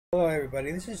Hello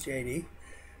everybody, this is JD.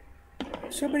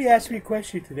 Somebody asked me a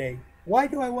question today. Why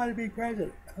do I want to be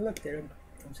president? I looked at him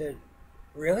and said,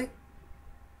 really?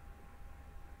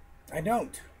 I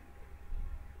don't.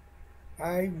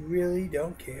 I really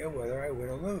don't care whether I win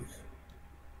or lose.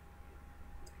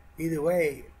 Either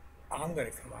way, I'm going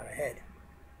to come out ahead.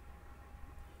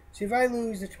 See, if I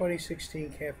lose the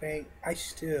 2016 campaign, I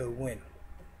still win.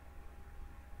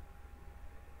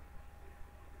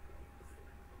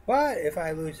 But if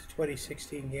I lose the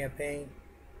 2016 campaign,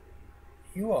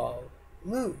 you all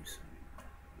lose.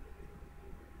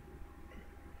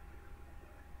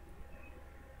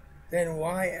 Then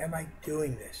why am I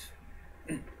doing this?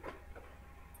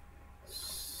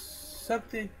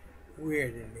 Something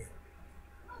weird in me.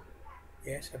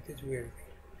 Yeah, something's weird in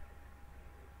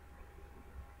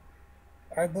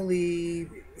me. I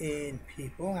believe in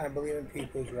people. I believe in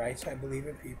people's rights. I believe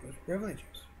in people's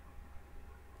privileges.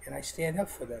 And I stand up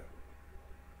for them.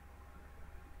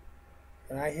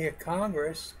 And I hear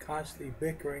Congress constantly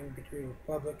bickering between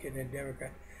Republican and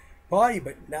Democrat Party,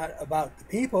 but not about the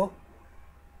people.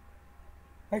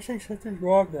 I say something's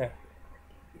wrong there.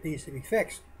 It needs to be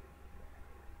fixed.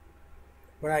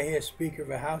 When I hear Speaker of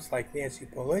the House like Nancy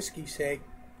Pelosi say,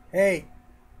 hey,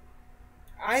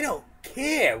 I don't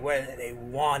care whether they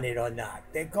want it or not.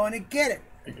 They're going to get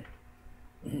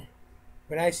it.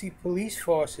 When I see police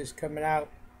forces coming out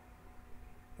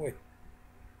with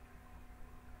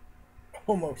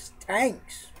almost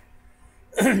tanks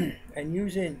and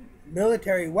using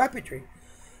military weaponry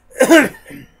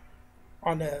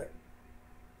on the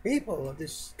people of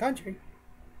this country,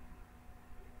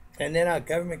 and then our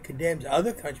government condemns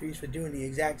other countries for doing the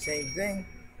exact same thing,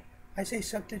 I say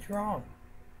something's wrong.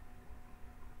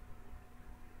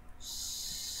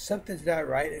 Something's not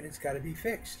right and it's got to be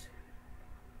fixed.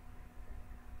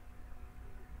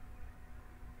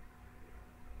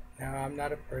 Now, I'm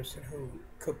not a person who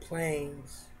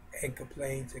complains and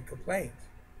complains and complains.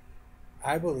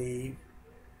 I believe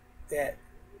that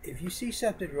if you see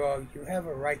something wrong, you have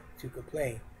a right to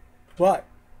complain. But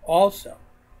also,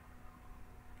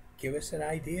 give us an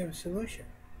idea of a solution.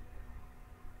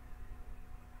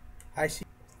 I see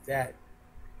that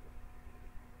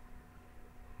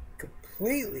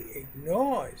completely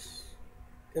ignores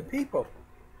the people.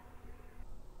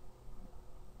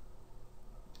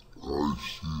 I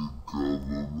see a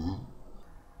government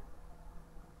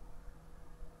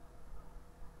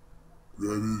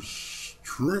that is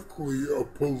strictly a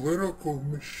political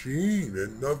machine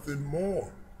and nothing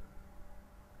more.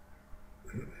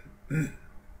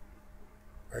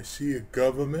 I see a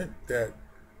government that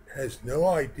has no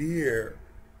idea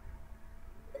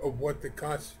of what the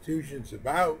Constitution's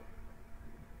about,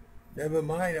 never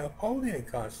mind upholding the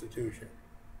Constitution.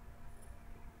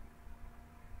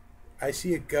 I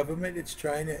see a government that's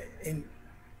trying to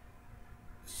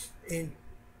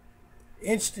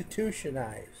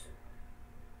institutionize.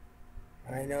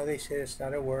 I know they say it's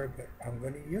not a word, but I'm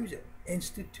going to use it.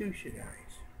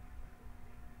 Institutionize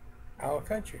our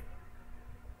country.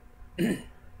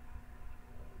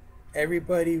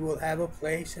 Everybody will have a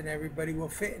place and everybody will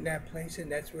fit in that place,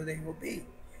 and that's where they will be.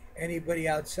 Anybody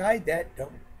outside that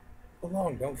don't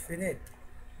belong, don't fit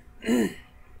in.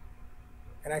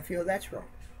 And I feel that's wrong.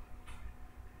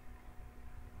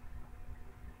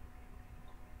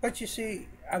 But you see,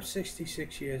 I'm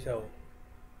 66 years old.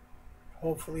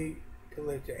 Hopefully to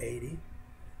live to 80,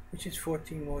 which is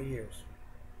 14 more years.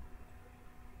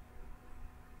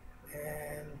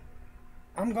 And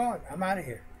I'm gone. I'm out of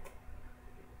here.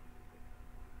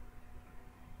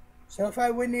 So if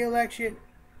I win the election,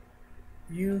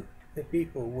 you, the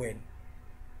people, win.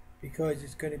 Because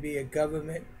it's going to be a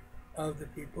government of the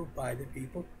people, by the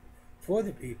people, for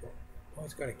the people. Well,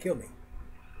 it's going to kill me.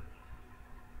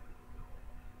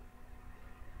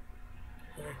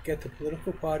 Get the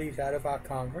political parties out of our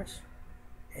Congress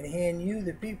and hand you,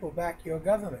 the people, back your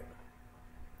government.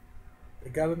 The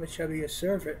government shall be a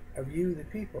servant of you, the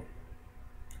people,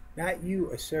 not you,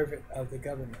 a servant of the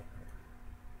government.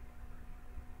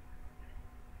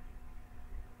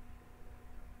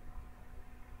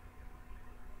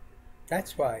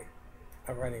 That's why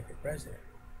I'm running for president.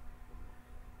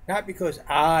 Not because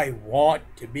I want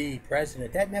to be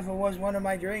president. That never was one of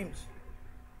my dreams.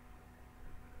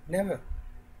 Never.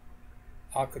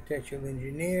 Architectural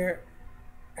engineer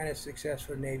and a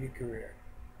successful Navy career.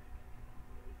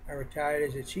 I retired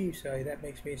as a chief, so that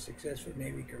makes me a successful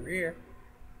Navy career.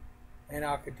 And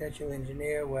architectural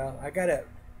engineer, well, I got a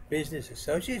business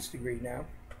associate's degree now.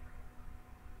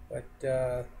 But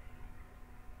there's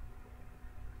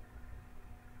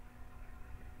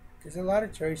a lot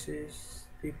of choices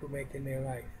people make in their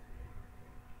life.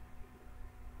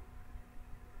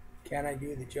 Can I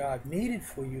do the job needed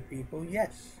for you people?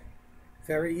 Yes.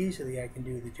 Very easily I can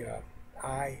do the job.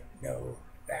 I know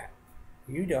that.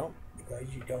 You don't,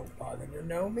 because you don't bother to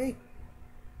know me.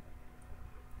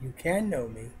 You can know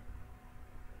me,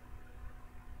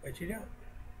 but you don't.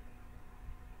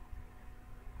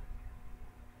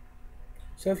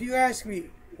 So if you ask me,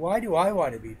 why do I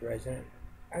want to be president?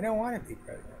 I don't want to be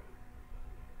president.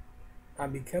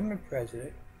 I'm becoming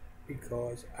president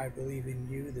because I believe in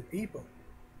you, the people,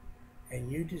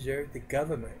 and you deserve the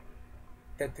government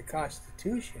that the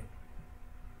Constitution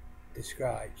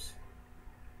describes,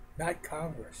 not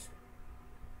Congress.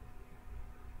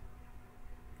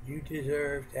 You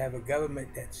deserve to have a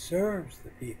government that serves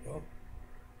the people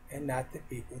and not the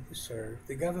people to serve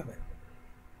the government.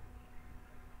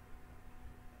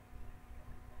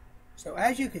 So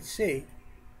as you can see,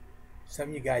 some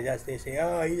of you guys out there say,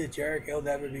 oh, he's a jerk, he'll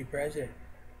never be president.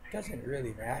 It doesn't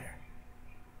really matter,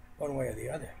 one way or the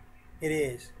other. It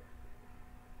is,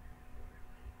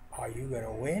 are you going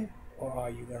to win or are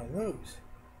you going to lose?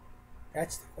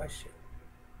 That's the question.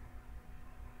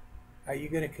 Are you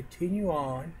going to continue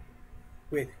on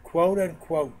with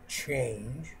quote-unquote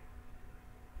change?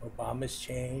 Obama's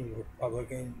change,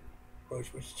 Republican,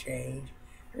 Bush was change.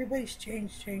 Everybody's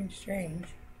change.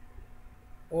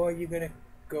 Or are you going to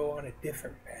go on a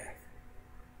different path?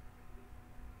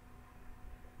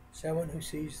 Someone who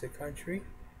sees the country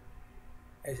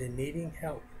as a needing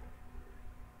help,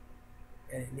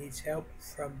 and it needs help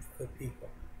from the people.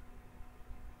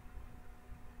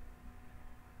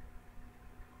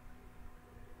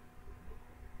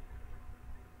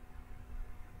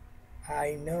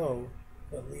 I know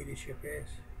what leadership is.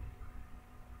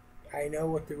 I know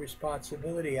what the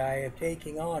responsibility I am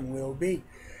taking on will be.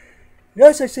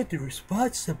 Yes, I said the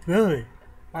responsibility.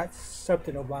 That's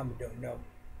something Obama don't know.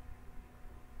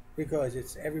 Because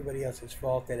it's everybody else's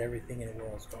fault that everything in the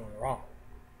world is going wrong.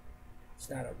 It's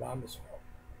not Obama's fault.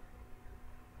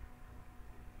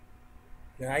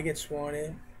 When I get sworn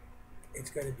in, it's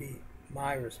going to be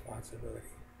my responsibility.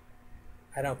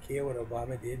 I don't care what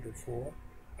Obama did before.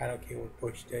 I don't care what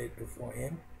Bush did before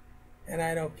him. And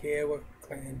I don't care what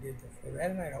Clinton did before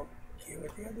that. And I don't care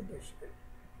what the other Bush did.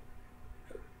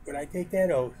 When I take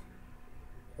that oath,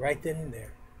 right then and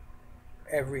there,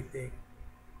 everything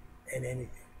and anything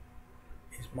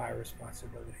is my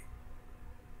responsibility.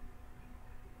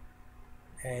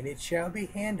 And it shall be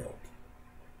handled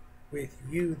with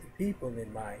you, the people,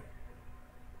 in mind.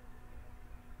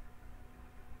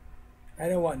 I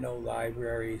don't want no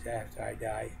libraries after I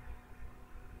die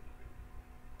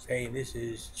saying this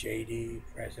is JD,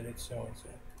 President so-and-so.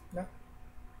 No.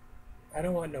 I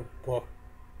don't want no book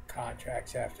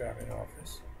contracts after I'm in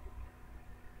office.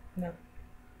 No.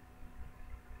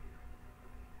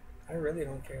 I really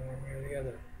don't care one way or the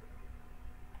other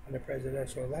on the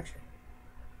presidential election.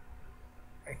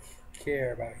 I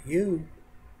care about you,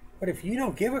 but if you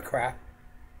don't give a crap,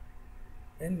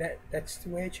 then that's the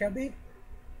way it shall be.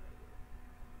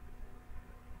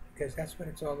 Because that's what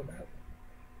it's all about.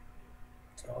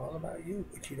 It's all about you,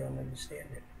 but you don't understand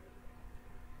it.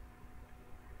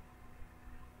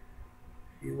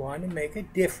 If you want to make a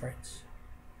difference,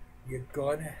 you're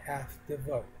going to have to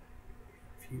vote.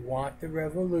 If you want the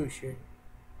revolution,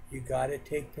 you got to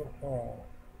take the bull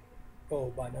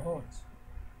by the horns.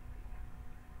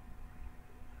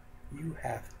 You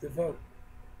have to vote.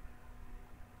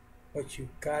 But you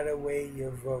got to weigh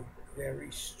your vote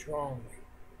very strongly.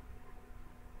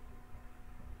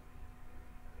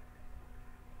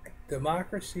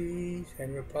 Democracies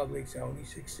and republics only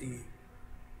succeed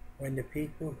when the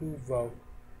people who vote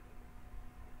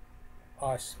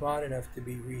are smart enough to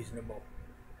be reasonable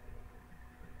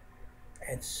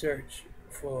and search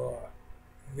for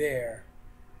their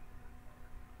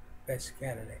best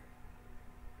candidate.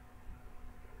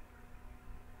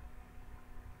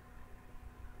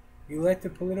 You let the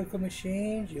political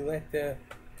machines, you let the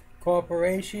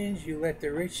corporations, you let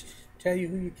the rich tell you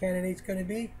who your candidate's going to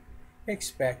be,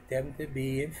 expect them to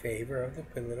be in favor of the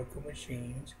political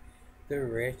machines, the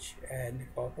rich, and the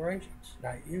corporations,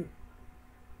 not you.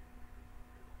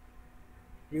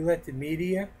 You let the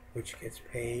media, which gets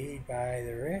paid by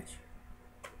the rich,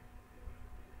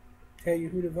 tell you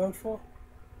who to vote for,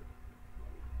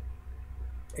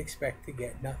 expect to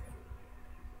get nothing.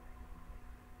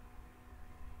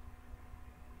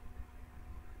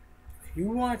 If you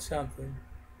want something,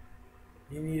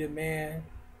 you need a man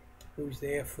who's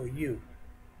there for you,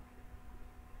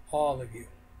 all of you,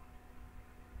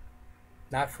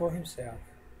 not for himself,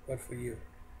 but for you.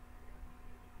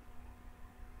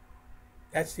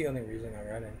 That's the only reason I'm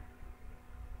running.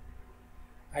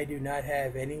 I do not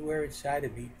have anywhere inside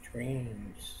of me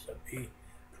dreams of being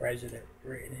president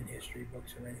written in history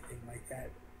books or anything like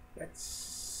that.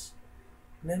 That's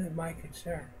none of my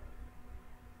concern.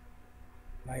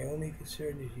 My only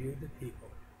concern is you, the people.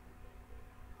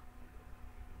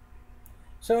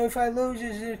 So if I lose,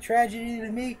 is it a tragedy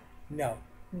to me? No,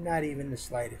 not even the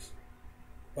slightest.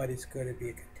 But it's going to be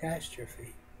a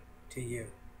catastrophe to you.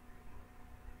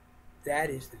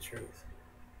 That is the truth.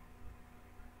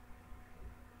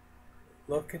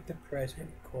 Look at the present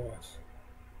course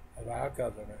of our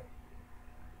government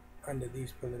under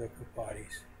these political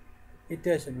parties. It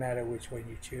doesn't matter which one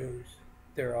you choose.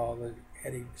 They're all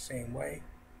heading the same way.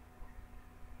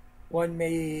 One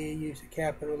may use a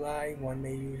capital I, one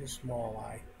may use a small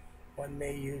I. One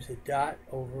may use a dot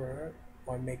over,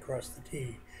 one may cross the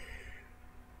T.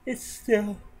 It's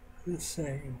still the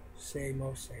same old, same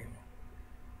old.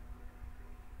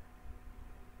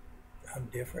 I'm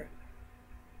different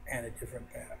and a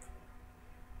different path.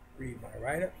 Read my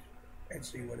write-ups and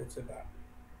see what it's about.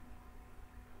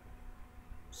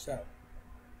 So,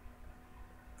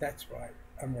 that's why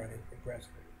I'm running for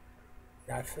president.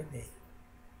 Not for me,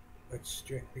 but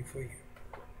strictly for you.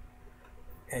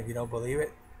 And if you don't believe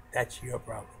it, that's your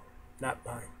problem, not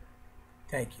mine.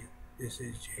 Thank you. This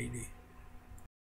is JD.